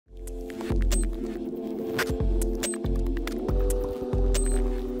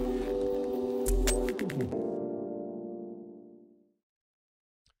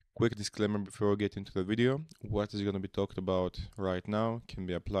Quick disclaimer before we get into the video. What is going to be talked about right now can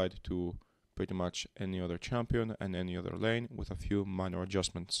be applied to pretty much any other champion and any other lane with a few minor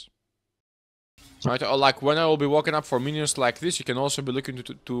adjustments. Right, like when I will be walking up for minions like this, you can also be looking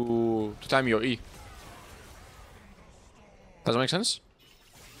to time your E. Does that make sense?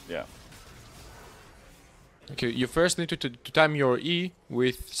 Yeah. Okay, you first need to time your E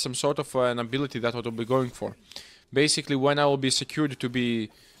with some sort of an ability that I will be going for. Basically, when I will be secured to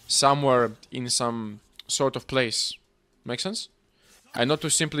be somewhere in some sort of place. Make sense? And not to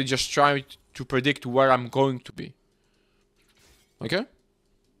simply just try to predict where I'm going to be. Okay?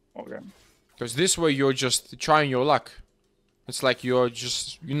 Okay. Because this way you're just trying your luck. It's like you're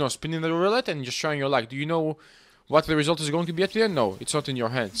just, spinning the roulette and just trying your luck. Do you know what the result is going to be at the end? No, it's not in your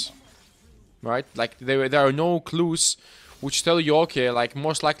hands. Right? Like, there are no clues which tell you, okay, like,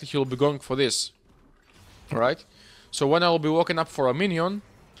 most likely he'll be going for this. Right? So when I will be walking up for a minion,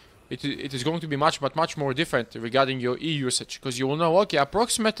 it is going to be much more different regarding your E usage. Because you will know, okay,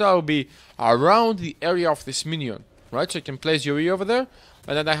 approximately I will be around the area of this minion. Right? So you can place your E over there,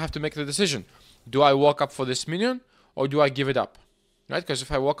 and then I have to make the decision. Do I walk up for this minion, or do I give it up? Right? Because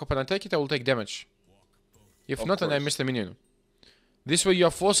if I walk up and I take it, I will take damage. If not, then I miss the minion. This way you're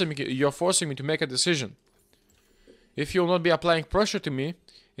forcing me to make a decision. If you'll not be applying pressure to me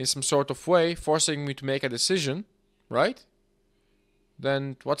in some sort of way, forcing me to make a decision, right?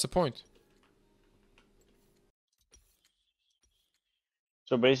 Then what's the point?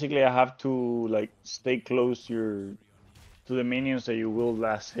 So basically I have to like stay close to the minions that you will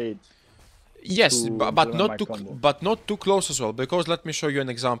last hit. Yes, but not too close as well, because let me show you an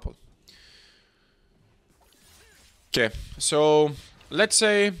example. Okay, so let's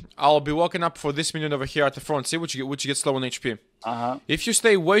say I'll be walking up for this minion over here at the front, see, which gets low on HP. If you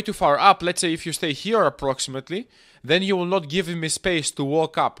stay way too far up, let's say if you stay here approximately, then you will not give me space to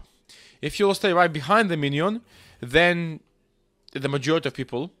walk up. If you'll stay right behind the minion, then the majority of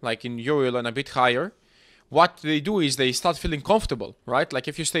people, like in your ELO and a bit higher, what they do is they start feeling comfortable, right? Like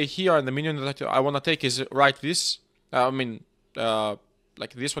if you stay here and the minion that I want to take is right this, like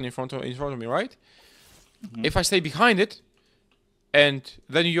this one in front of me, right? If I stay behind it, and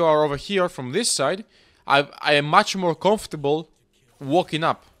then you are over here from this side, I am much more comfortable walking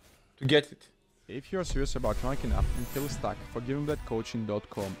up to get it. If you're serious about ranking up and feel stuck,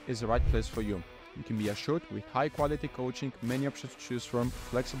 forgivengbloodcoaching.com is the right place for you. You can be assured with high quality coaching, many options to choose from,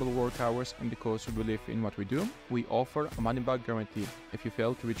 flexible work hours, and because we believe in what we do, we offer a money back guarantee if you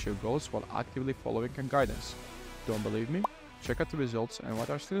fail to reach your goals while actively following our guidance. Don't believe me? Check out the results and what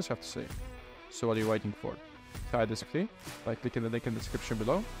our students have to say. So what are you waiting for? Try this free by clicking the link in the description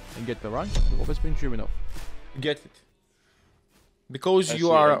below and get the rank you've always been dreaming of. Get it. Because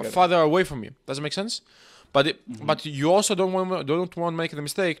you are farther away from me. Does it make sense? But but you also don't want to make the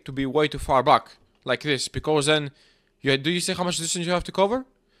mistake to be way too far back like this, because then do you see how much distance you have to cover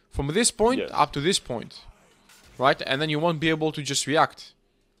from this point up to this point, right? And then you won't be able to just react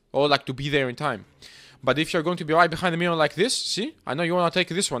or like to be there in time. But if you're going to be right behind the minion like this, see, I know you want to take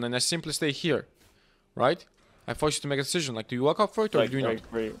this one, and I simply stay here, right? I force you to make a decision, like, do you walk up for it or do you not?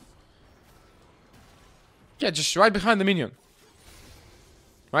 Yeah, just right behind the minion.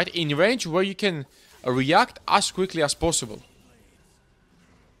 Right, in range where you can react as quickly as possible.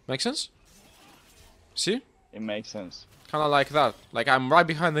 Make sense? See? It makes sense. Kind of like that. Like I'm right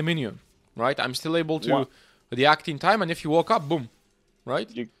behind the minion, right? I'm still able to react in time, and if you walk up, boom, right?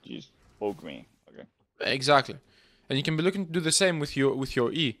 You just poke me. Okay. Exactly. And you can be looking to do the same with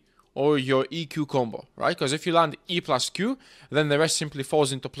your E or your EQ combo, right? Because if you land E plus Q, then the rest simply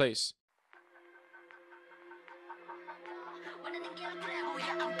falls into place.